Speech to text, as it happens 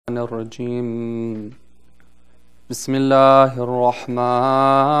الرجيم بسم الله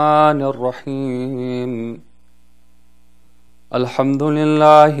الرحمن الرحيم الحمد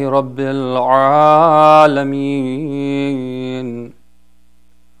لله رب العالمين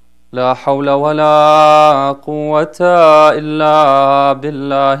لا حول ولا قوة إلا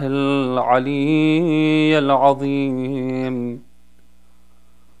بالله العلي العظيم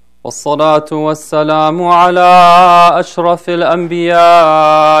والصلاة والسلام على أشرف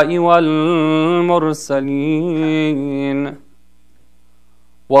الأنبياء والمرسلين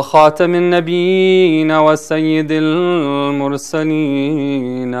وخاتم النبيين وسيد المرسلين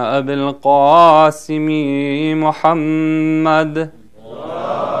أبي القاسم محمد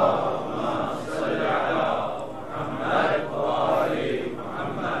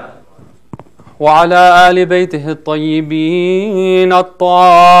وعلى آل بيته الطيبين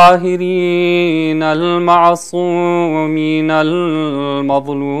الطاهرين المعصومين المظلومين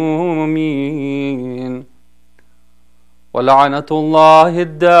ولعنة الله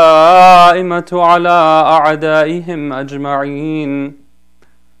الدائمة على أعدائهم أجمعين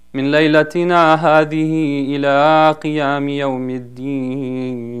من ليلتنا هذه إلى قيام يوم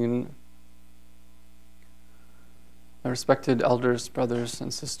الدين. My respected elders, brothers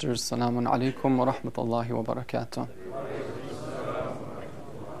and sisters, Salamun alaikum wa rahmatullahi wa barakatuh.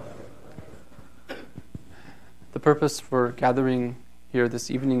 The purpose for gathering here this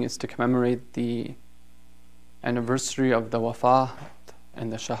evening is to commemorate the anniversary of the wafat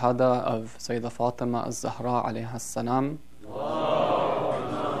and the shahada of Sayyida Fatima al-Zahra alayha salam.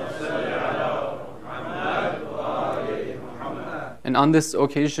 And on this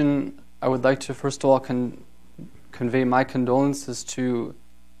occasion, I would like to first of all convey my condolences to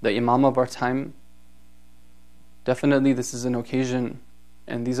the Imam of our time. Definitely this is an occasion,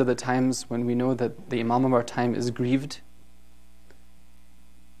 and these are the times when we know that the Imam of our time is grieved,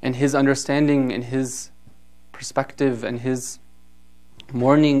 and his understanding and his perspective and his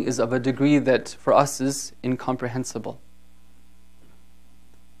mourning is of a degree that for us is incomprehensible.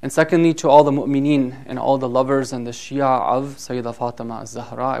 And secondly, to all the mu'mineen and all the lovers and the Shia of Sayyida Fatima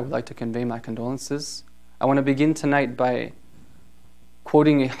al-Zahra, I would like to convey my condolences. I want to begin tonight by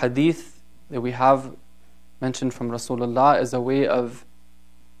quoting a hadith that we have mentioned from Rasulullah as a way of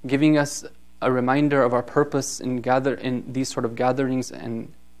giving us a reminder of our purpose in these sort of gatherings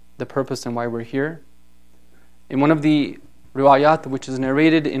and the purpose and why we're here. In one of the riwayat which is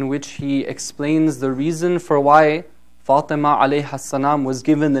narrated, in which he explains the reason for why Fatima alayha salam was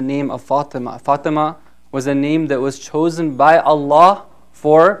given the name of Fatima. Fatima was a name that was chosen by Allah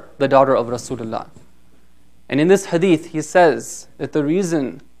for the daughter of Rasulullah. And in this hadith, he says that the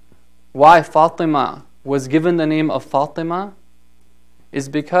reason why Fatima was given the name of Fatima is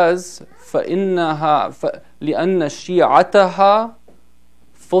because لِأَنَّ شِيعَتَهَا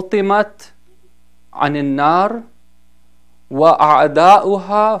فُطِمَتْ عَنِ النَّارِ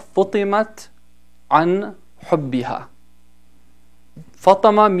وَأَعْدَاؤُهَا فُطِمَتْ عَنْ حُبِّهَا.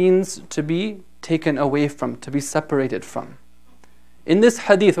 Fatima means to be taken away from, to be separated from. In this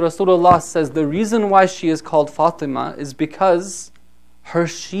hadith, Rasulullah says the reason why she is called Fatima is because her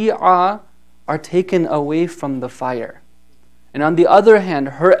Shia are taken away from the fire. And on the other hand,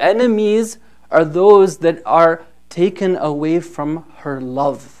 her enemies are those that are taken away from her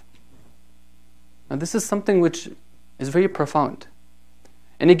love. Now this is something which is very profound.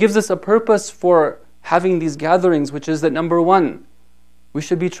 And it gives us a purpose for having these gatherings, which is that number one, we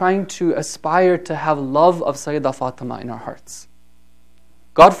should be trying to aspire to have love of Sayyida Fatima in our hearts.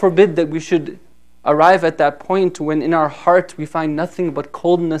 God forbid that we should arrive at that point when in our heart we find nothing but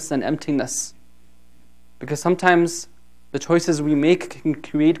coldness and emptiness. Because sometimes the choices we make can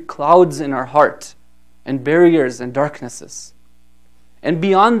create clouds in our heart and barriers and darknesses. And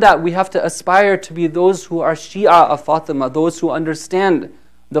beyond that, we have to aspire to be those who are Shia of Fatima, those who understand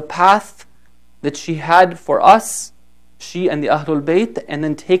the path that she had for us, she and the Ahlul Bayt, and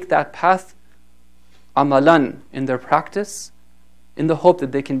then take that path amalan in their practice, in the hope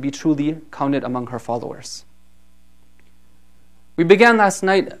that they can be truly counted among her followers. We began last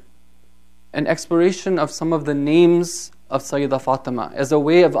night an exploration of some of the names of Sayyida Fatima as a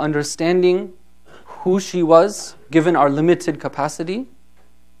way of understanding who she was, given our limited capacity,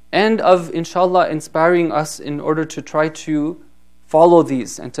 and of, inshallah, inspiring us in order to try to follow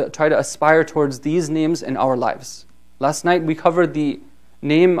these and to try to aspire towards these names in our lives. Last night we covered the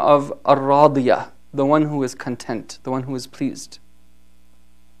name of Ar-Radiyah, the one who is content, the one who is pleased.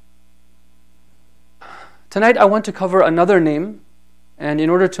 Tonight I want to cover another name, and in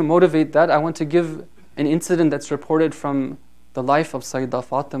order to motivate that, I want to give an incident that's reported from the life of Sayyida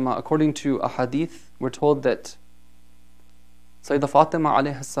Fatima. According to a hadith, we're told that Sayyida Fatima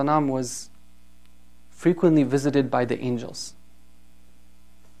alayhi salam was frequently visited by the angels.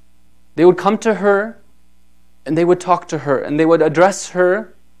 They would come to her and they would talk to her and they would address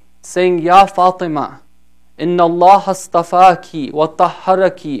her saying, Ya Fatima, Inna Allah astafaki wa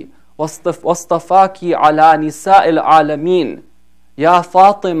tahharaki wastafaki ala nisa'il alameen. Ya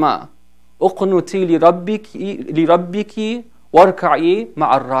Fatima, uqnuti li rabbiki warka'i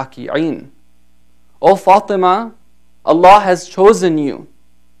ma'ar raki'in. O Fatima, Allah has chosen you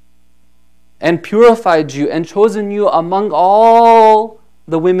and purified you and chosen you among all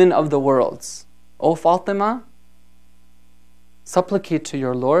the women of the worlds. O Fatima, supplicate to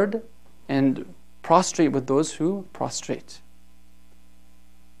your Lord and prostrate with those who prostrate.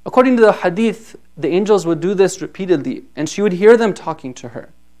 According to the hadith, the angels would do this repeatedly and she would hear them talking to her.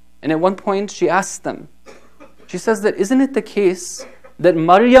 And at one point she asked them, she says that, isn't it the case that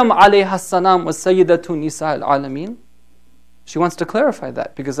Maryam alayha salam was Sayyidatu Nisa al-Alameen? She wants to clarify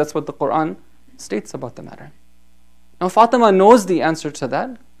that because that's what the Quran states about the matter. Now Fatima knows the answer to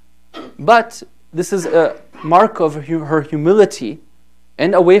that, but this is a mark of her humility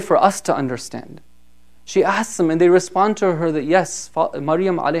and a way for us to understand. She asks them and they respond to her that yes,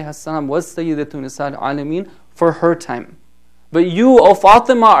 Maryam alayhi salam was Sayyidatu Nisa al-Alameen for her time. But you, O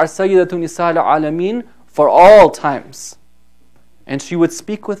Fatima, are Sayyidatu Nisa al-Alameen for all times. And she would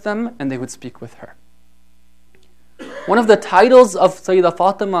speak with them and they would speak with her. One of the titles of Sayyida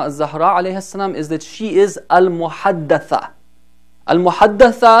Fatima al-Zahra alayhi salam is that she is al-Muhaddatha.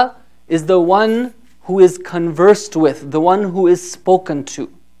 Al-Muhaddatha is the one who is conversed with, the one who is spoken to.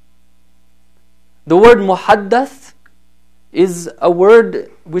 The word muhaddath is a word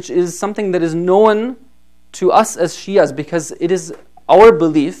which is something that is known to us as Shias because it is our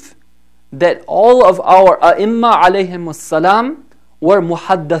belief that all of our Ayyam-e alayhimus salam were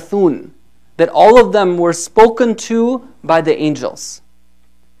muhaddathun, that all of them were spoken to by the angels.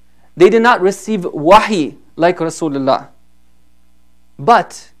 They did not receive wahi like Rasulullah,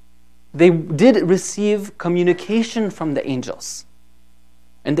 but they did receive communication from the angels.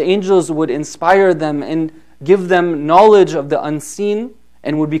 And the angels would inspire them and give them knowledge of the unseen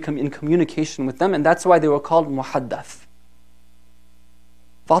and would become in communication with them, and that's why they were called muhaddath.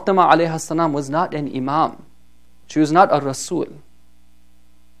 Fatima alayhi salam was not an imam. She was not a rasul.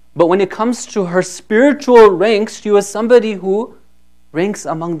 But when it comes to her spiritual ranks, she was somebody who ranks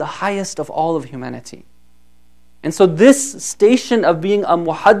among the highest of all of humanity. And so this station of being a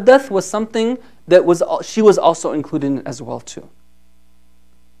muhaddath was something that she was also included in as well too.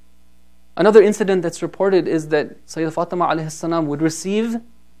 Another incident that's reported is that Sayyida Fatima alayhi salam would receive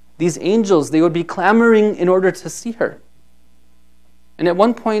these angels. They would be clamoring in order to see her. And at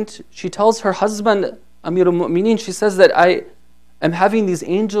one point, she tells her husband, Amir al-Mu'mineen, she says that I am having these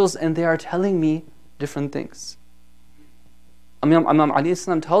angels and they are telling me different things. Imam alayhi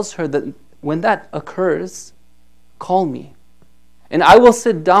salam tells her that when that occurs, call me. And I will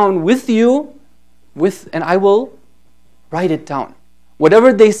sit down with you and I will write it down.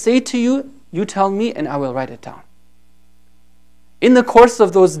 Whatever they say to you, you tell me and I will write it down. In the course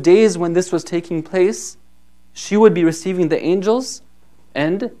of those days when this was taking place, she would be receiving the angels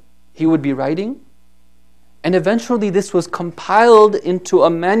and he would be writing. And eventually this was compiled into a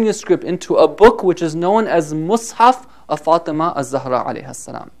manuscript, into a book which is known as Mus'haf of Fatima al-Zahra alayhi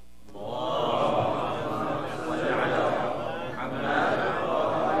salam.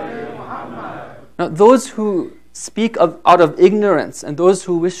 Now those who speak out of ignorance and those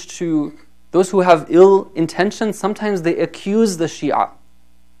who have ill intentions, sometimes they accuse the Shia.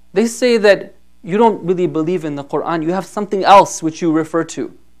 They say that you don't really believe in the Quran, you have something else which you refer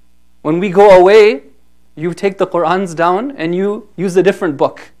to. When we go away, you take the Qurans down and you use a different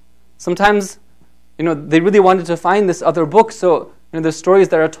book. Sometimes, they really wanted to find this other book, so the stories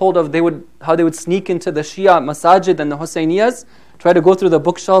that are told of how they would sneak into the Shia masajid and the Husayniyas, try to go through the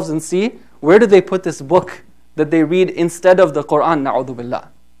bookshelves and see where did they put this book that they read instead of the Quran, na'udhu billah.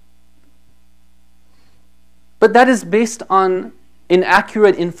 But that is based on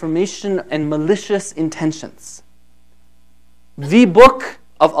inaccurate information and malicious intentions. The book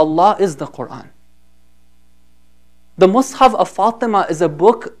of Allah is the Quran. The Mus'haf of Fatima is a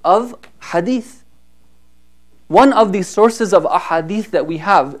book of hadith. One of the sources of ahadith that we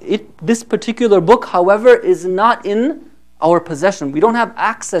have, this particular book, however, is not in our possession. We don't have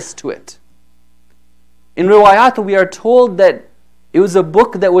access to it. In riwayat, we are told that it was a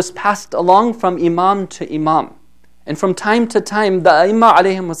book that was passed along from imam to imam. And from time to time, the Ayyam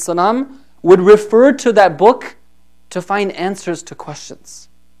alayhim salam would refer to that book to find answers to questions.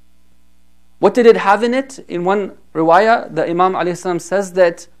 What did it have in it? In one riwayah, the Imam alayhi salam says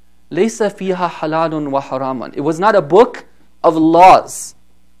that لَيْسَ فِيهَا حَلَالٌ وَحَرَامٌ. It was not a book of laws.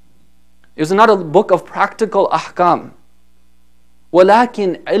 It was not a book of practical ahkam.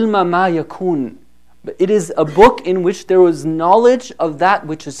 وَلَكِنْ عِلْمَ مَا يَكُونَ. But it is a book in which there was knowledge of that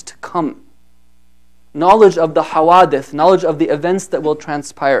which is to come. Knowledge of the hawadith, knowledge of the events that will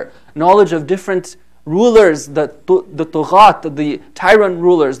transpire, knowledge of different rulers, the tughat, the tyrant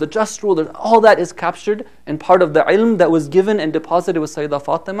rulers, the just rulers. All that is captured and part of the ilm that was given and deposited with Sayyida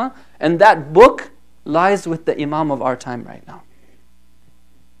Fatima. And that book lies with the Imam of our time right now.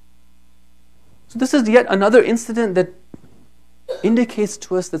 So this is yet another incident that indicates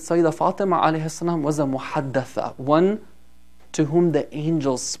to us that Sayyida Fatima alayhi salam was a muhaddatha, one to whom the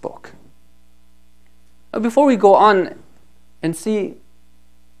angels spoke. Now before we go on and see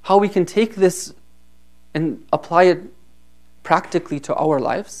how we can take this and apply it practically to our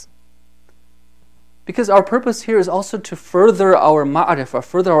lives, because our purpose here is also to further our ma'rifah,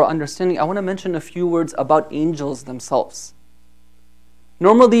 further our understanding, I want to mention a few words about angels themselves.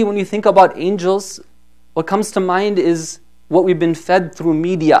 Normally when you think about angels, what comes to mind is what we've been fed through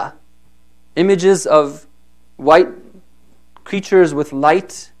media. Images of white creatures with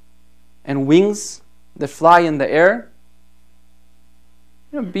light and wings that fly in the air.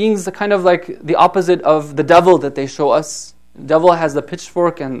 Beings are kind of like the opposite of the devil that they show us. The devil has the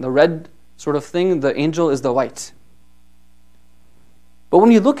pitchfork and the red sort of thing. The angel is the white. But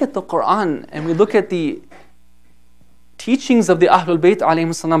when you look at the Quran and we look at the teachings of the Ahlul Bayt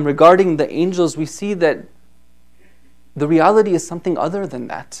alayhim salam regarding the angels, we see that the reality is something other than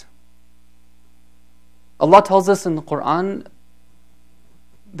that. Allah tells us in the Quran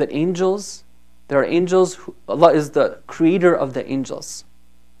that there are angels, Allah is the creator of the angels.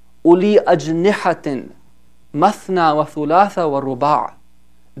 Uli ajnihatin mathna wa thulatha wa ruba'.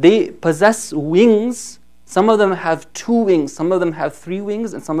 They possess wings. Some of them have 2 wings, some of them have 3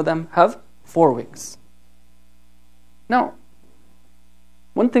 wings, and some of them have 4 wings. Now,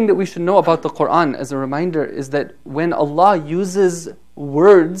 one thing that we should know about the Quran as a reminder is that when Allah uses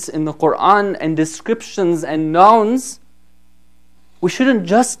words in the Quran and descriptions and nouns, we shouldn't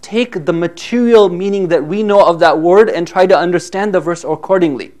just take the material meaning that we know of that word and try to understand the verse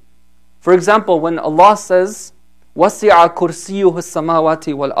accordingly. For example, when Allah says, وَسِعَ كُرْسِيُّهُ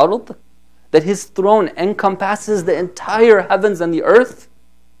السَّمَاوَاتِ وَالْأَرْضِ, that His throne encompasses the entire heavens and the earth,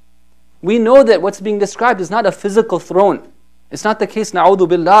 we know that what's being described is not a physical throne. It's not the case, na'udhu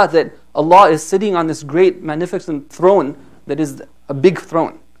billah, that Allah is sitting on this great, magnificent throne that is a big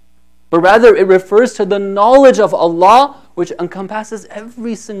throne. But rather, it refers to the knowledge of Allah, which encompasses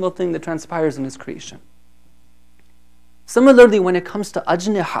every single thing that transpires in His creation. Similarly, when it comes to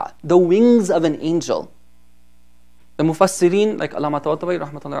ajniha, the wings of an angel, the mufassirin, like Allama Tawatabai,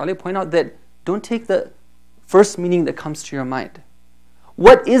 rahmatullahi alayhi, point out that don't take the first meaning that comes to your mind.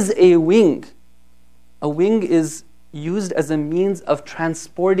 What is a wing? A wing is used as a means of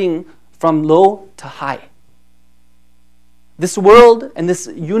transporting from low to high. This world and this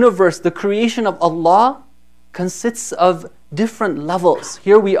universe, the creation of Allah, consists of different levels.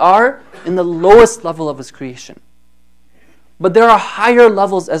 Here we are in the lowest level of His creation. But there are higher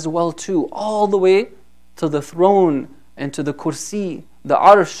levels as well too, all the way to the throne and to the kursi, the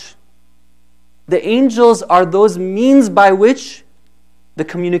arsh. The angels are those means by which the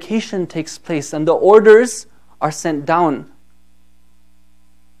communication takes place and the orders are sent down.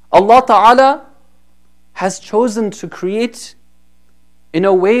 Allah Ta'ala has chosen to create in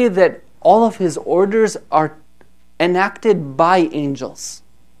a way that all of His orders are enacted by angels.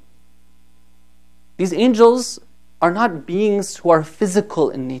 These angels are not beings who are physical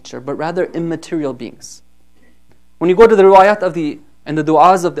in nature, but rather immaterial beings. When you go to the riwayat and the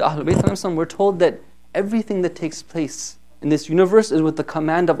du'as of the Ahlul Bayt, we're told that everything that takes place in this universe is with the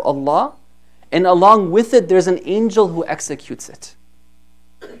command of Allah, and along with it there's an angel who executes it.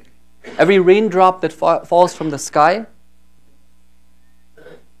 Every raindrop that falls from the sky,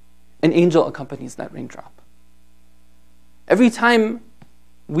 an angel accompanies that raindrop. Every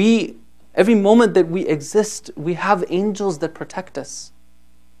moment that we exist, we have angels that protect us.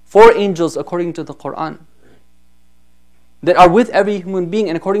 4 angels according to the Quran that are with every human being,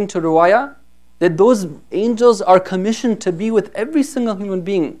 and according to riwayah, that those angels are commissioned to be with every single human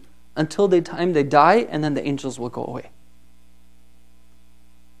being until the time they die, and then the angels will go away.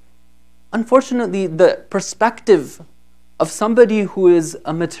 Unfortunately, the perspective of somebody who is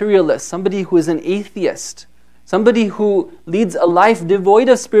a materialist, somebody who is an atheist, somebody who leads a life devoid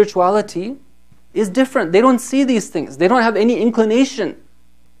of spirituality is different. They don't see these things. They don't have any inclination.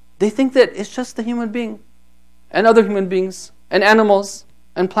 They think that it's just the human being and other human beings and animals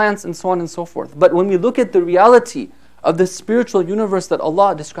and plants and so on and so forth. But when we look at the reality of the spiritual universe that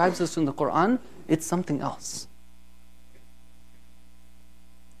Allah describes us in the Quran, it's something else.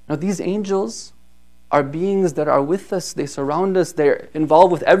 Now these angels are beings that are with us, they surround us, they're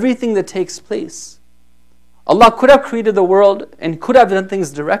involved with everything that takes place. Allah could have created the world and could have done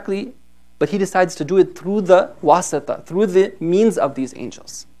things directly, but He decides to do it through the wasita, through the means of these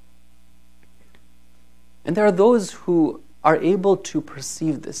angels. And there are those who are able to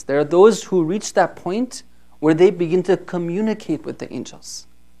perceive this. There are those who reach that point where they begin to communicate with the angels.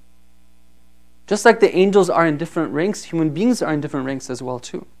 Just like the angels are in different ranks, human beings are in different ranks as well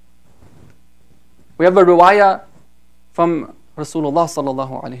too. We have a riwayah from Rasulullah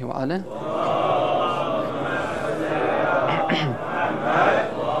sallallahu alaihi wasallam,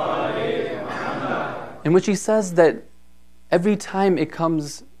 in which he says that every time it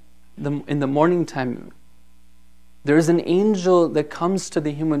comes in the morning time, there is an angel that comes to the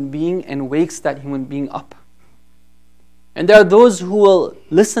human being and wakes that human being up. And there are those who will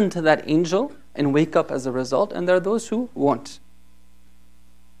listen to that angel and wake up as a result, and there are those who won't.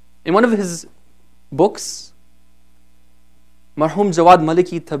 In one of his books, Marhum Jawad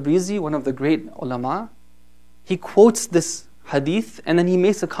Maliki Tabrizi, one of the great ulama, he quotes this hadith and then he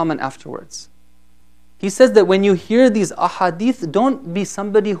makes a comment afterwards. He says that when you hear these ahadith, don't be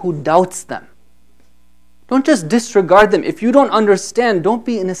somebody who doubts them. Don't just disregard them. If you don't understand, don't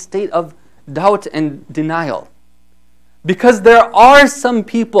be in a state of doubt and denial. Because there are some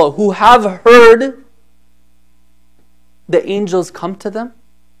people who have heard the angels come to them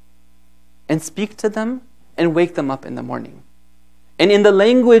and speak to them and wake them up in the morning. And in the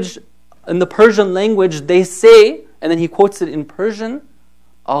language, in the Persian language, they say, and then he quotes it in Persian,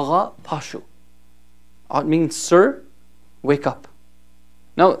 Agha Pashu. It means, sir, wake up.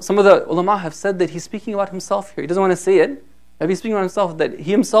 Now, some of the ulama have said that he's speaking about himself here. He doesn't want to say it, but he's speaking about himself, that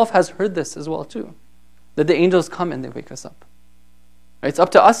he himself has heard this as well too. That the angels come and they wake us up. It's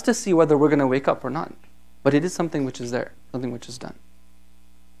up to us to see whether we're going to wake up or not. But it is something which is there, something which is done.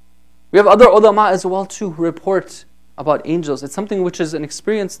 We have other ulama as well too who report about angels. It's something which is an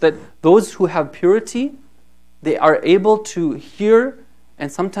experience that those who have purity, they are able to hear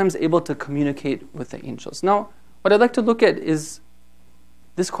and sometimes able to communicate with the angels. Now, what I'd like to look at is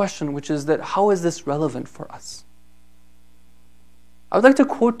this question, which is that how is this relevant for us? I would like to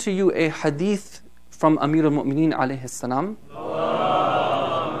quote to you a hadith from Amir al-Mu'mineen alayhi salam.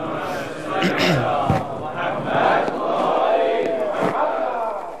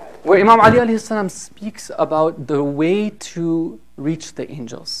 Where Imam Ali alayhi salam speaks about the way to reach the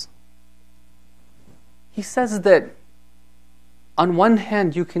angels. He says that on one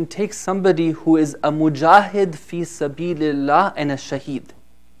hand, you can take somebody who is a mujahid fi sabilillah and a shaheed.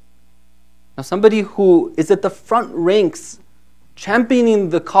 Now, somebody who is at the front ranks, championing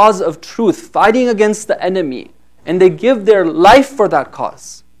the cause of truth, fighting against the enemy, and they give their life for that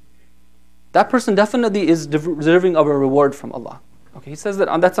cause. That person definitely is deserving of a reward from Allah. Okay, he says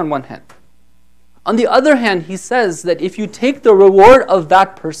that that's on one hand. On the other hand, he says that if you take the reward of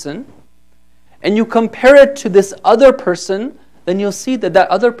that person and you compare it to this other person, then you'll see that that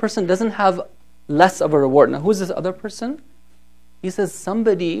other person doesn't have less of a reward. Now, who's this other person? He says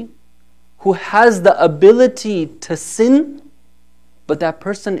somebody who has the ability to sin, but that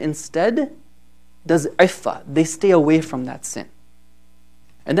person instead does iffa. They stay away from that sin.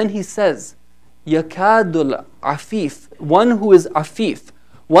 And then he says, yakadul afif, one who is afif,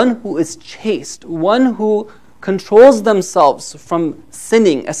 one who is chaste, one who controls themselves from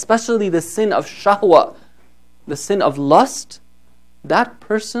sinning, especially the sin of shahwa, the sin of lust. That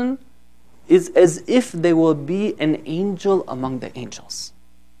person is as if they will be an angel among the angels.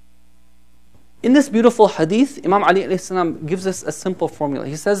 In this beautiful hadith, Imam Ali alayhi salam gives us a simple formula.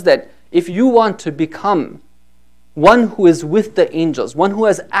 He says that if you want to become one who is with the angels, one who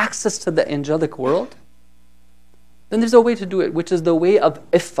has access to the angelic world, then there's a way to do it, which is the way of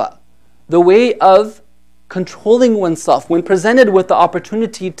iffa, the way of controlling oneself when presented with the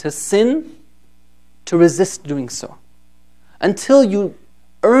opportunity to sin, to resist doing so. Until you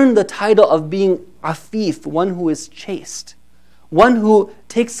earn the title of being afif, one who is chaste, one who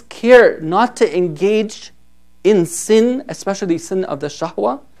takes care not to engage in sin, especially sin of the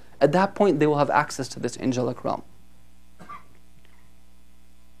shahwa, at that point they will have access to this angelic realm.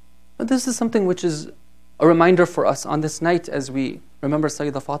 But this is something which is a reminder for us on this night as we remember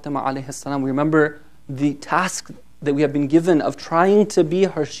Sayyida Fatima alayhi salam. We remember the task that we have been given of trying to be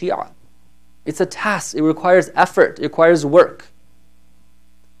her Shia. It's a task, it requires effort, it requires work.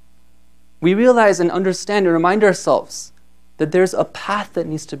 We realize and understand and remind ourselves that there's a path that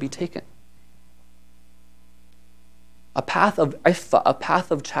needs to be taken. A path of iffa, a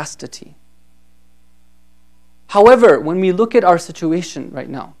path of chastity. However, when we look at our situation right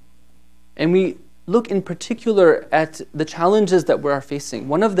now, and we look in particular at the challenges that we are facing,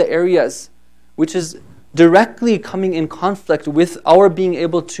 one of the areas which is directly coming in conflict with our being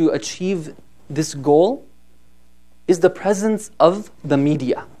able to achieve this goal is the presence of the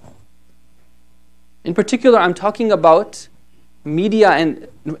media. In particular, I'm talking about media and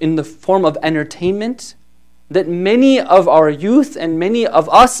in the form of entertainment that many of our youth and many of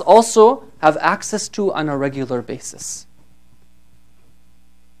us also have access to on a regular basis.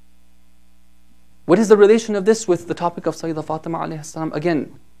 What is the relation of this with the topic of Sayyida Fatima alayhi salam?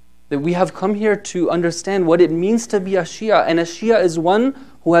 Again, that we have come here to understand what it means to be a Shia, and a Shia is one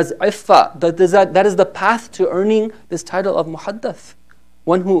who has iffa, that is the path to earning this title of muhaddath,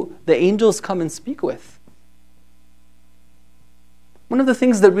 one who the angels come and speak with. One of the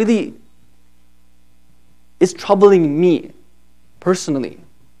things that really is troubling me personally,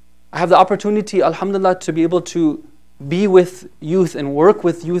 I have the opportunity, alhamdulillah, to be able to be with youth and work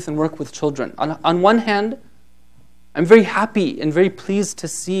with children. On one hand, I'm very happy and very pleased to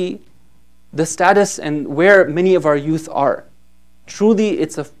see the status and where many of our youth are. Truly,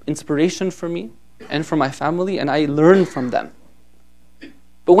 it's an inspiration for me and for my family, and I learn from them.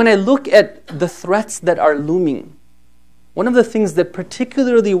 But when I look at the threats that are looming, one of the things that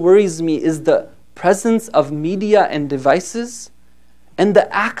particularly worries me is the presence of media and devices and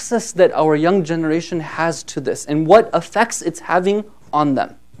the access that our young generation has to this and what effects it's having on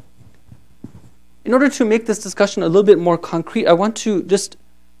them. In order to make this discussion a little bit more concrete, I want to just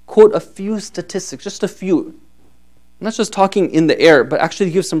quote a few statistics, just a few. I'm not just talking in the air, but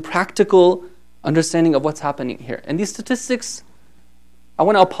actually give some practical understanding of what's happening here. And these statistics, I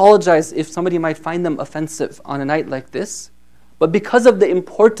want to apologize if somebody might find them offensive on a night like this, but because of the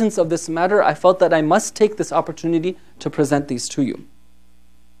importance of this matter, I felt that I must take this opportunity to present these to you.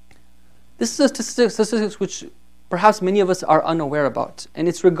 This is a statistics which perhaps many of us are unaware about, and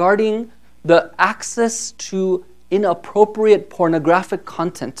it's regarding the access to inappropriate pornographic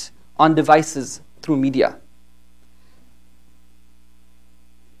content on devices through media.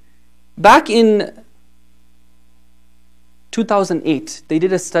 Back in 2008, they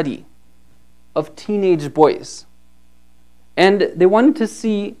did a study of teenage boys, and they wanted to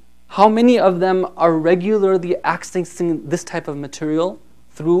see how many of them are regularly accessing this type of material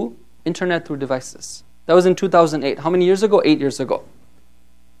through internet, through devices. That was in 2008. How many years ago? 8 years ago.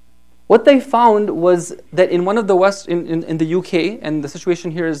 What they found was that in one of the in the UK, and the situation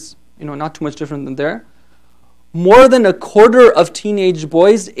here is not too much different than there, more than a quarter of teenage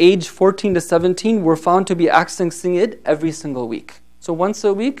boys aged 14 to 17 were found to be accessing it every single week. So once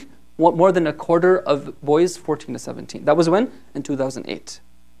a week, more than a quarter of boys 14 to 17. That was when? In 2008.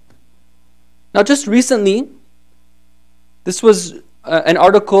 Now just recently, this was an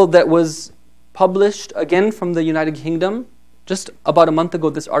article that was published again from the United Kingdom. Just about a month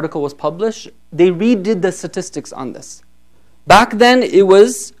ago, this article was published. They redid the statistics on this. Back then, it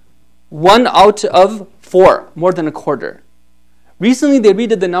was 1 out of 4, more than a quarter. Recently, they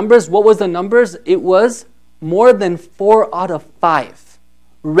redid the numbers. What was the numbers? It was more than 4 out of 5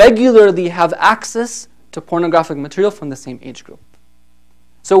 regularly have access to pornographic material from the same age group.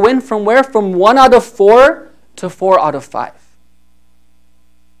 So went from where? From 1 out of 4 to 4 out of 5.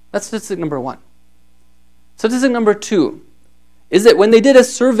 That's statistic number 1. Statistic number 2 is that when they did a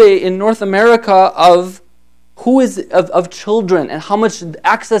survey in North America of of children and how much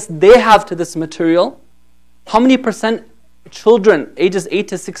access they have to this material, how many percent children ages 8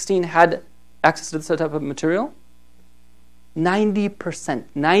 to 16 had access to this type of material? 90%.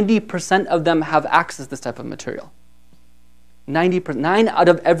 90% of them have access to this type of material. 90%. 9 out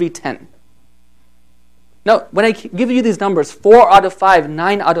of every 10. Now, when I give you these numbers, 4 out of 5,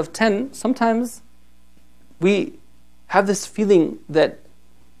 9 out of 10, sometimes we have this feeling that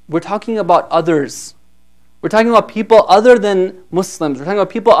we're talking about others. We're talking about people other than Muslims. We're talking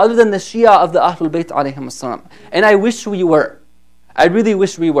about people other than the Shia of the Ahlul Bayt alayhim as-salam. And I wish we were. I really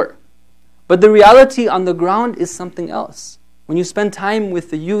wish we were. But the reality on the ground is something else. When you spend time with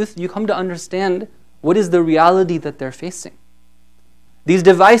the youth, you come to understand what is the reality that they're facing. These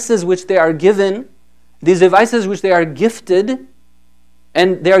devices which they are given, these devices which they are gifted,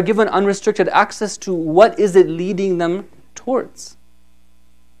 and they are given unrestricted access to, what is it leading them towards?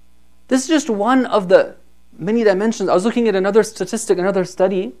 This is just one of the many dimensions. I was looking at another statistic, another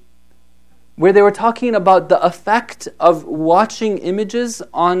study, where they were talking about the effect of watching images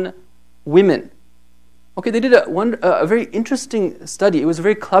on women. Okay, they did a very interesting study. It was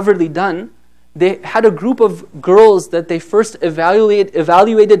very cleverly done. They had a group of girls that they first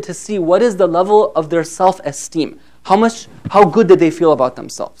evaluated to see what is the level of their self-esteem. How good did they feel about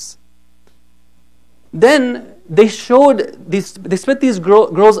themselves? Then they split these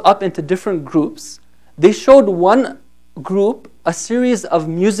girls up into different groups, They showed one group a series of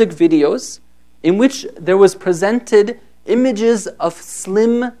music videos in which there was presented images of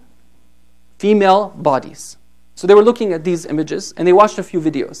slim female bodies. So they were looking at these images and they watched a few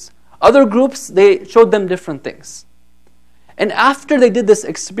videos. Other groups, they showed them different things. And after they did this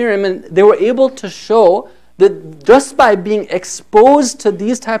experiment, they were able to show that just by being exposed to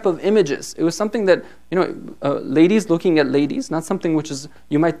these type of images, it was something that, ladies looking at ladies, not something which is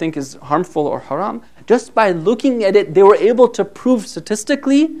you might think is harmful or haram. Just by looking at it, they were able to prove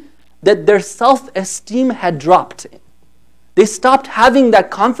statistically that their self-esteem had dropped. They stopped having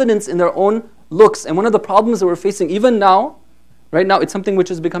that confidence in their own looks. And one of the problems that we're facing even now, right now, it's something which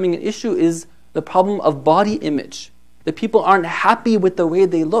is becoming an issue, is the problem of body image. That people aren't happy with the way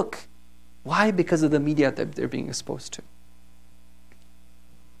they look. Why? Because of the media that they're being exposed to.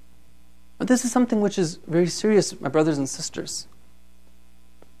 But this is something which is very serious, my brothers and sisters.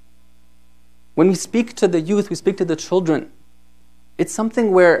 When we speak to the youth, we speak to the children, it's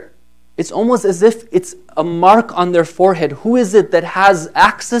something where it's almost as if it's a mark on their forehead. Who is it that has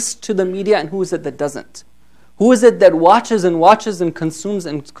access to the media and who is it that doesn't? Who is it that watches and consumes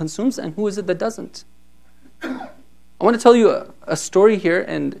and who is it that doesn't? I want to tell you a story here,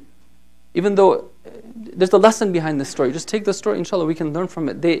 and even though there's a lesson behind this story, just take the story, inshallah, we can learn from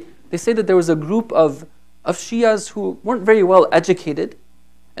it. They say that there was a group of Shias who weren't very well educated,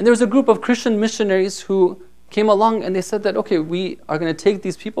 and there was a group of Christian missionaries who came along and they said that, okay, we are going to take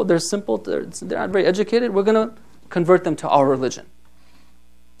these people, they're simple, they're not very educated, we're going to convert them to our religion.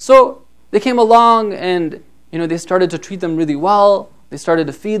 So they came along and they started to treat them really well, they started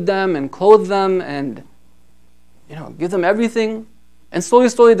to feed them and clothe them and give them everything. And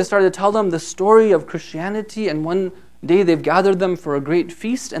slowly they started to tell them the story of Christianity, and one day they've gathered them for a great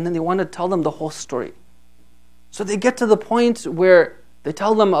feast and then they want to tell them the whole story. So they get to the point where they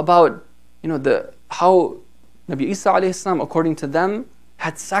tell them about how Nabi Isa alayhi salam, according to them,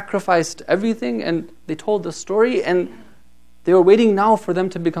 had sacrificed everything, and they told the story, and they were waiting now for them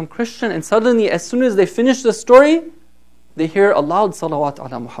to become Christian, and suddenly as soon as they finish the story, they hear a loud salawat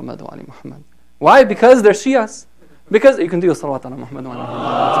ala Muhammad wa ali Muhammad. Why? Because they're Shias. Because you can do a salawat ala Muhammad wa ali Muhammad.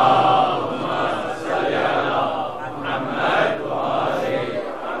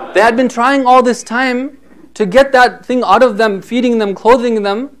 They had been trying all this time to get that thing out of them, feeding them, clothing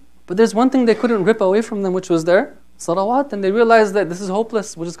them, but there's one thing they couldn't rip away from them, which was their salawat, and they realized that this is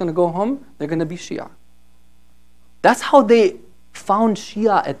hopeless, we're just going to go home, they're going to be Shia. That's how they found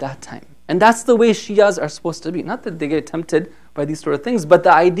Shia at that time. And that's the way Shias are supposed to be. Not that they get tempted by these sort of things, but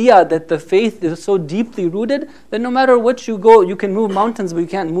the idea that the faith is so deeply rooted that no matter what you go, you can move mountains, but you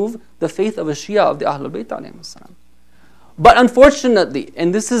can't move the faith of a Shia of the Ahlul Bayt alayhim salam. But unfortunately,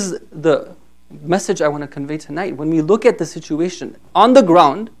 and this is the message I want to convey tonight, when we look at the situation on the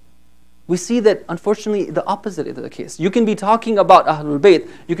ground, we see that unfortunately the opposite is the case. You can be talking about Ahlul Bayt,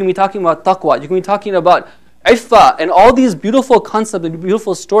 you can be talking about taqwa, you can be talking about Iffa and all these beautiful concepts and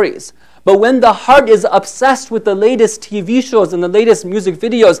beautiful stories. But when the heart is obsessed with the latest TV shows and the latest music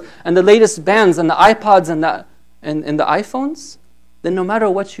videos and the latest bands and the iPods and the iPhones, then no matter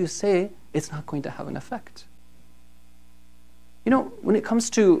what you say, it's not going to have an effect. When it comes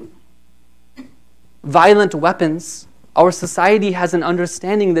to violent weapons, our society has an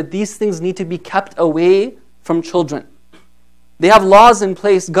understanding that these things need to be kept away from children. They have laws in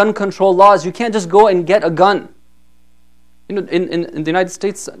place, gun control laws. You can't just go and get a gun. In the United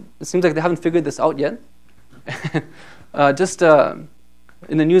States, it seems like they haven't figured this out yet.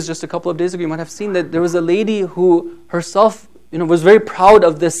 In the news just a couple of days ago, you might have seen that there was a lady who herself, was very proud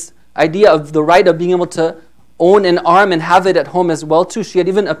of this idea of the right of being able to own an arm and have it at home as well too. She had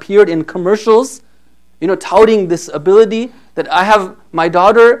even appeared in commercials, touting this ability that I have my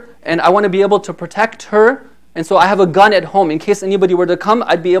daughter and I want to be able to protect her, and so I have a gun at home. In case anybody were to come,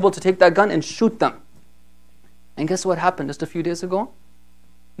 I'd be able to take that gun and shoot them. And guess what happened just a few days ago?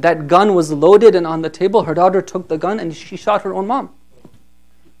 That gun was loaded and on the table. Her daughter took the gun and she shot her own mom.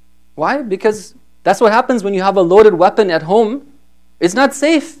 Why? Because that's what happens when you have a loaded weapon at home. It's not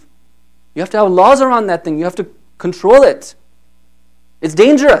safe. You have to have laws around that thing. You have to control it. It's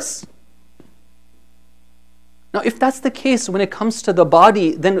dangerous. Now, if that's the case when it comes to the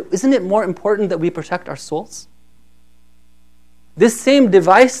body, then isn't it more important that we protect our souls? This same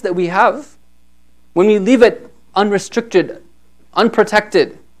device that we have, when we leave it unrestricted,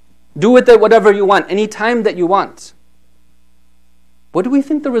 unprotected, do with it whatever you want, any time that you want, what do we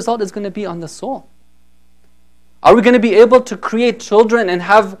think the result is going to be on the soul? Are we going to be able to create children and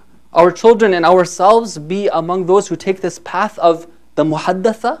have our children and ourselves be among those who take this path of the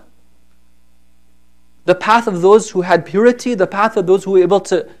muhaddatha? The path of those who had purity, the path of those who were able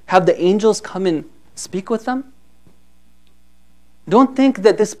to have the angels come and speak with them? Don't think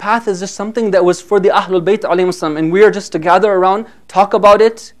that this path is just something that was for the Ahlul Bayt alayhim salam and we are just to gather around, talk about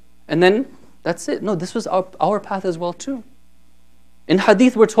it, and then that's it. No, this was our path as well too. In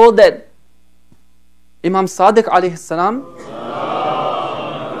hadith we're told that Imam Sadiq alayhi salam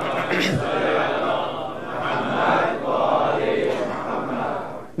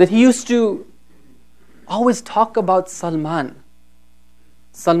that he used to always talk about Salman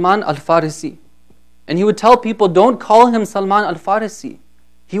al-Farisi. And he would tell people, don't call him Salman al-Farisi.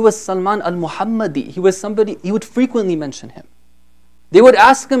 He was Salman al-Muhammadi. He was somebody, he would frequently mention him. They would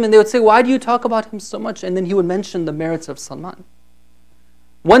ask him and they would say, why do you talk about him so much? And then he would mention the merits of Salman.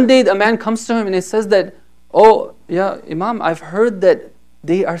 One day a man comes to him and he says that, oh, yeah, Imam, I've heard that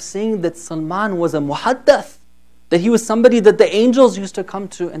they are saying that Salman was a muhaddath, that he was somebody that the angels used to come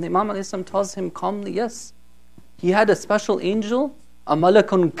to. And the Imam ﷺ tells him calmly, yes, he had a special angel, a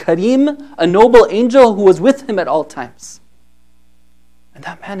malakun kareem, a noble angel who was with him at all times. And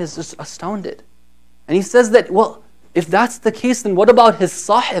that man is just astounded. And he says that, well, if that's the case, then what about his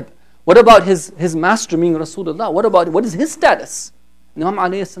sahib? What about his master, meaning Rasulullah? What is his status? And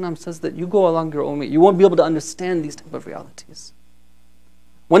Imam alayhi salam says that you go along your own way. You won't be able to understand these type of realities.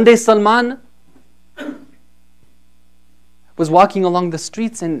 One day Salman was walking along the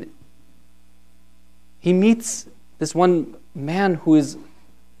streets and he meets this one man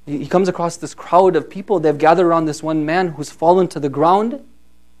he comes across this crowd of people. They've gathered around this one man who's fallen to the ground.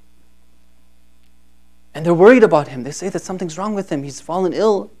 And they're worried about him. They say that something's wrong with him. He's fallen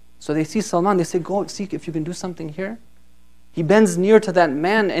ill. So they see Salman. They say, go see if you can do something here. He bends near to that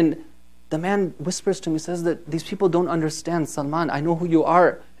man and the man whispers to him. He says that these people don't understand Salman. I know who you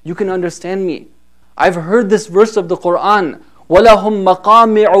are. You can understand me. I've heard this verse of the Quran. وَلَهُمْ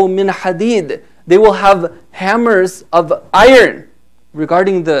مَقَامِعُ مِنْ حَدِيدٍ. They will have hammers of iron.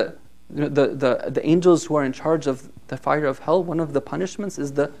 Regarding the angels who are in charge of the fire of hell, one of the punishments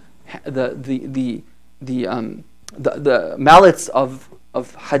is the mallets of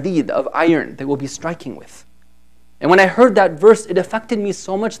hadid, of iron, they will be striking with. And when I heard that verse, it affected me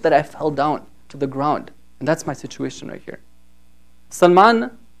so much that I fell down to the ground. And that's my situation right here.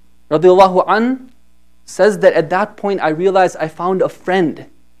 Salman radiallahu an says that at that point I realized I found a friend.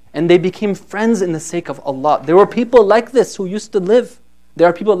 And they became friends in the sake of Allah. There were people like this who used to live. There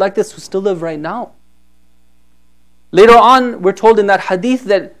are people like this who still live right now. Later on, we're told in that hadith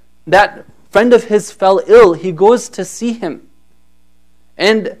that that friend of his fell ill. He goes to see him.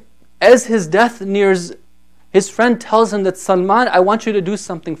 And as his death nears, his friend tells him that, Salman, I want you to do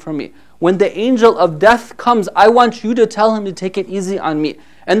something for me. When the angel of death comes, I want you to tell him to take it easy on me.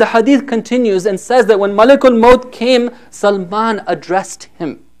 And the hadith continues and says that when Malakul Maut came, Salman addressed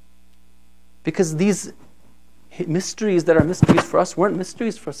him. Because these mysteries that are mysteries for us weren't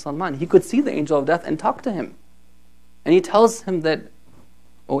mysteries for Salman. He could see the angel of death and talk to him. And he tells him that,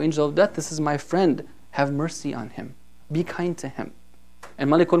 O angel of death, this is my friend. Have mercy on him. Be kind to him. And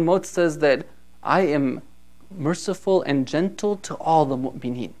Malakul Maut says that I am merciful and gentle to all the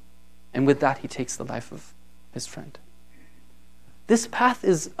mu'mineen. And with that he takes the life of his friend. This path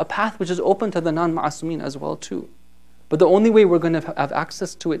is a path which is open to the non-ma'asumeen as well too. But the only way we're going to have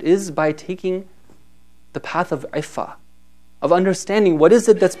access to it is by taking the path of iffah, of understanding what is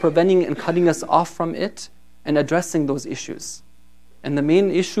it that's preventing and cutting us off from it and addressing those issues. And the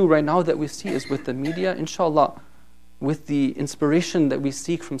main issue right now that we see is with the media. Inshallah, with the inspiration that we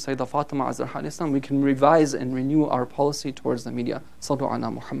seek from Sayyida Fatima az-Zahra alayhi salam, we can revise and renew our policy towards the media. Sallu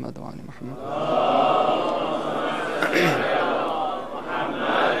ala Muhammad wa ali Muhammad.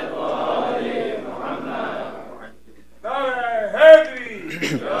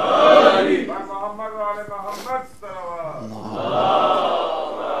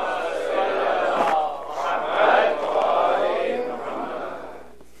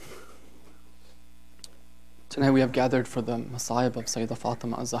 Tonight we have gathered for the Masayib of Sayyida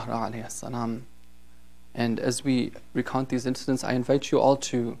Fatima az-Zahra alayhi salam. And as we recount these incidents, I invite you all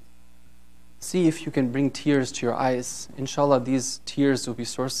to see if you can bring tears to your eyes. Inshallah, these tears will be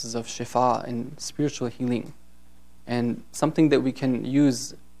sources of shifa and spiritual healing. And something that we can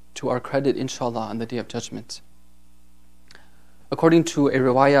use to our credit, inshallah, on the Day of Judgment. According to a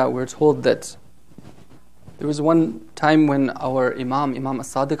riwayah, we're told that there was one time when our Imam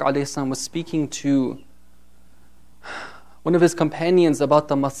as-Sadiq alayhi salam was speaking to one of his companions about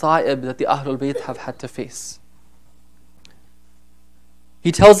the masa'ib that the Ahlul Bayt have had to face.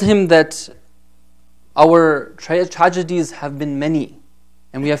 He tells him that our tragedies have been many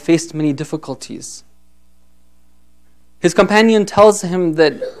and we have faced many difficulties. His companion tells him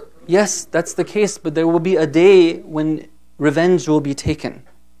that yes, that's the case, but there will be a day when revenge will be taken.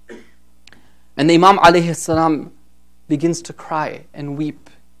 And the Imam alayhi salam begins to cry and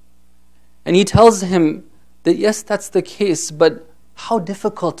weep. And he tells him that yes, that's the case, but how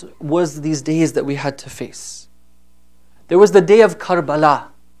difficult was these days that we had to face? There was the day of Karbala.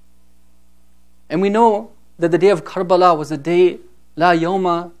 And we know that the day of Karbala was a day, La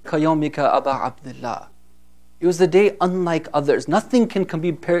yawma ka yawmika Aba Abdullah. It was a day unlike others. Nothing can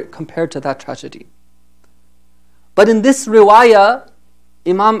be compared to that tragedy. But in this riwayah,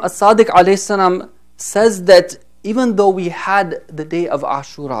 Imam As-Sadiq alayhi salam says that even though we had the day of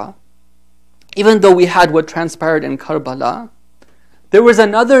Ashura, even though we had what transpired in Karbala, there was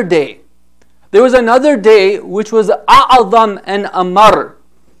another day. There was another day which was a'adham and amar.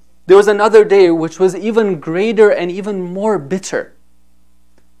 There was another day which was even greater and even more bitter.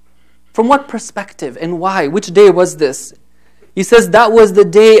 From what perspective and why? Which day was this? He says that was the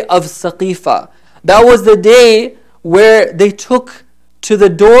day of Saqifa. That was the day where they took to the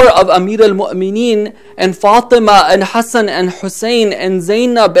door of Amir al-Mu'mineen and Fatima and Hassan and Hussein and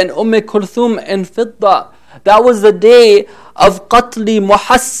Zainab and Kulthum and Fidda. That was the day of Qatli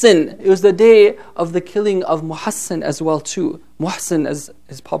Muhassin. It was the day of the killing of Muhassin as well too. Muhsin as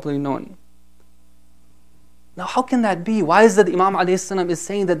is popularly known. Now how can that be? Why is it that Imam alayhi salam is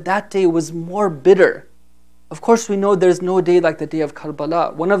saying that that day was more bitter? Of course we know there's no day like the day of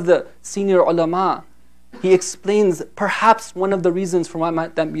Karbala. One of the senior ulama, he explains perhaps one of the reasons for why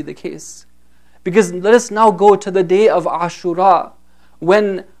might that be the case. Because let us now go to the day of Ashura,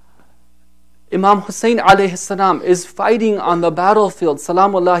 when Imam Hussein alayhi salam is fighting on the battlefield,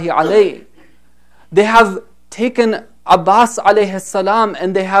 salamullahi alayhi. They have taken Abbas alayhi salam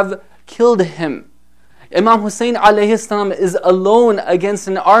and they have killed him. Imam Hussein alayhi salam is alone against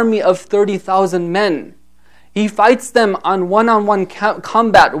an army of 30,000 men. He fights them on one-on-one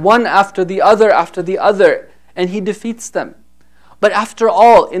combat, one after the other, and he defeats them. But after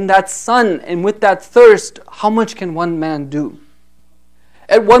all, in that sun and with that thirst, how much can one man do?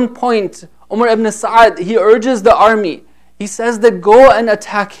 At one point, Umar ibn Sa'ad, he urges the army. He says that go and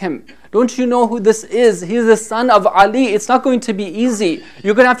attack him. Don't you know who this is? He is the son of Ali. It's not going to be easy.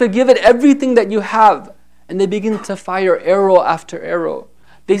 You're going to have to give it everything that you have. And they begin to fire arrow after arrow.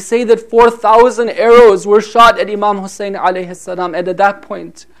 They say that 4,000 arrows were shot at Imam Hussein alayhi salam. And at that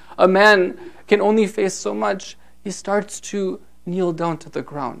point, a man can only face so much. He starts to kneel down to the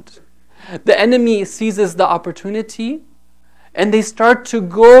ground. The enemy seizes the opportunity and they start to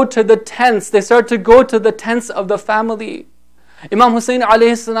go to the tents. They start to go to the tents of the family. Imam Hussein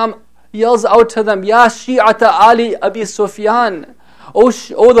alayhi salam yells out to them, Ya Shi'ata Ali Abi Sufyan. Oh,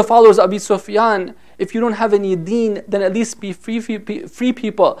 the followers of Abi Sufyan, if you don't have any deen, then at least be free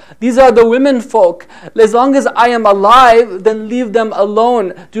people. These are the women folk. As long as I am alive, then leave them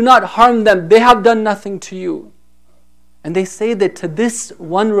alone. Do not harm them. They have done nothing to you. And they say that to this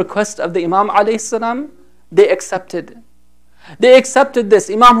one request of the Imam alayhi salam, they accepted. They accepted this.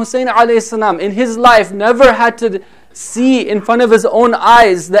 Imam Hussein alayhi salam in his life never had to see in front of his own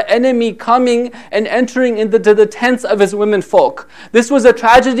eyes the enemy coming and entering into the tents of his women folk. This was a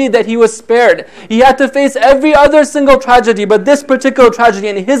tragedy that he was spared. He had to face every other single tragedy, but this particular tragedy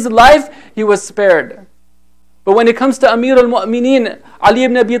in his life, he was spared. But when it comes to Amir al-Mu'mineen, Ali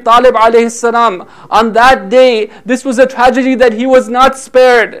ibn Abi Talib alayhi salam, on that day, this was a tragedy that he was not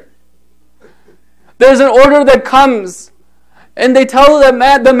spared. There's an order that comes, and they tell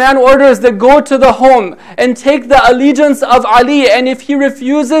the man orders that go to the home and take the allegiance of Ali, and if he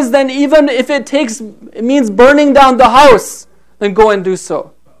refuses, then even if it means burning down the house, then go and do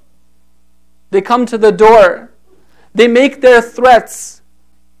so. They come to the door. They make their threats.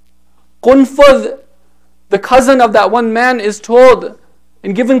 Qunfudh, the cousin of that one man, is told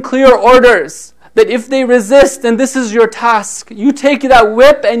and given clear orders that if they resist, then this is your task. You take that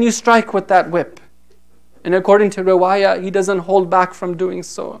whip and you strike with that whip. And according to riwayah, he doesn't hold back from doing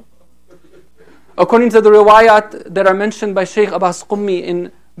so. According to the riwayat that are mentioned by Shaykh Abbas Qummi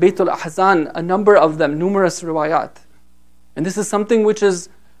in Baytul Ahzan, a number of them, numerous riwayat. And this is something which is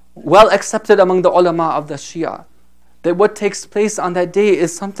well accepted among the ulama of the Shia. That what takes place on that day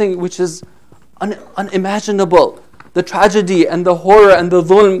is something which is unimaginable. The tragedy and the horror and the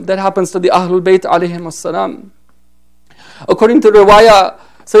dhulm that happens to the Ahlul Bayt alayhim as-salam. According to riwayah,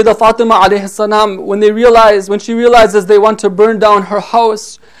 Sayyida Fatima alayhi salam, when she realizes they want to burn down her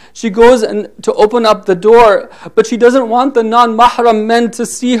house, she goes to open up the door, but she doesn't want the non-mahram men to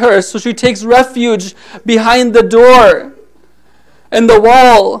see her, so she takes refuge behind the door and the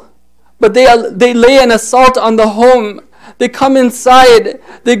wall. But they lay an assault on the home. They come inside,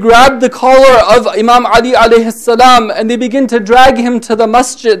 they grab the collar of Imam Ali alayhi salam and they begin to drag him to the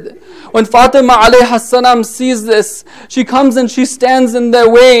masjid. When Fatima alayhi salam sees this, she comes and she stands in their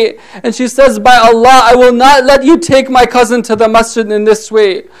way and she says, by Allah, I will not let you take my cousin to the masjid in this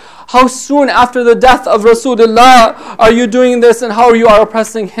way. How soon after the death of Rasulullah are you doing this, and how you are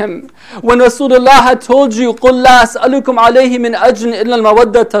oppressing him? When Rasulullah had told you, قُلْ لَا أَسْأَلُكُمْ عَلَيْهِ مِنْ أَجْرٍ إِلَّا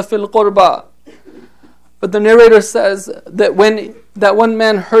الْمَوَدَّةَ فِي الْقُرْبَى. But the narrator says that when that one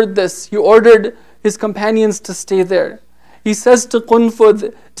man heard this, he ordered his companions to stay there. He says to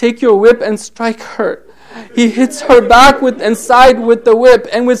Qunfud, take your whip and strike her. He hits her back and side with the whip,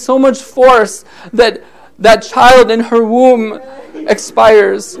 and with so much force that that child in her womb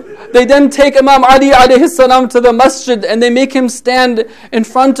expires. They then take Imam Ali alayhi salam to the masjid and they make him stand in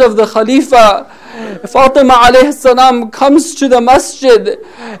front of the Khalifa. Fatima alayhi salam comes to the masjid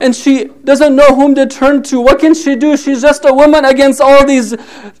and she doesn't know whom to turn to. What can she do? She's just a woman against all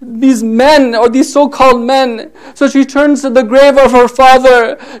these men, or these so-called men. So she turns to the grave of her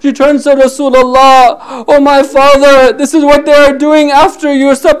father. She turns to Rasulullah. Oh my father, this is what they are doing after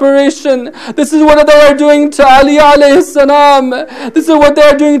your separation. This is what they are doing to Ali alayhi salam. This is what they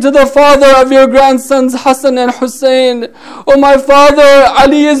are doing to the father of your grandsons Hassan and Hussein. Oh my father,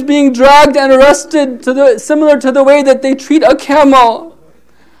 Ali is being dragged and arrested similar to the way that they treat a camel.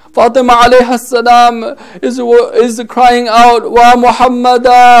 Fatima alayhi salam is crying out, Wa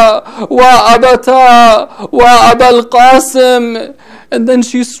Muhammada, Wa Abata, Wa Abul Qasim. And then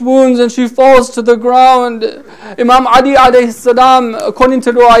she swoons and she falls to the ground. Imam Ali alayhi salam, according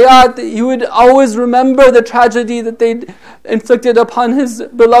to riwayat, he would always remember the tragedy that they inflicted upon his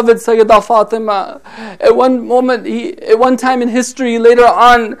beloved Sayyida Fatima. At one time in history, later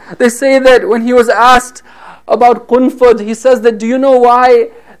on, they say that when he was asked about Qunfud, he says that, do you know why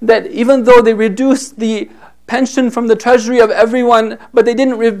that even though they reduced the pension from the treasury of everyone, but they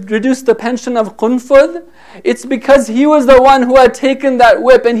didn't reduce the pension of Qunfud? It's because he was the one who had taken that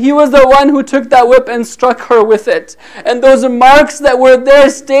whip, and he was the one who took that whip and struck her with it. And those marks that were there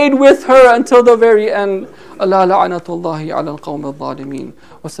stayed with her until the very end. Allah la'anatullahi ala al-qawm al-zalimin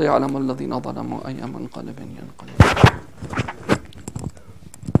wa sayalamu alladhina zalamu ayyam-e-Fatimiyyah.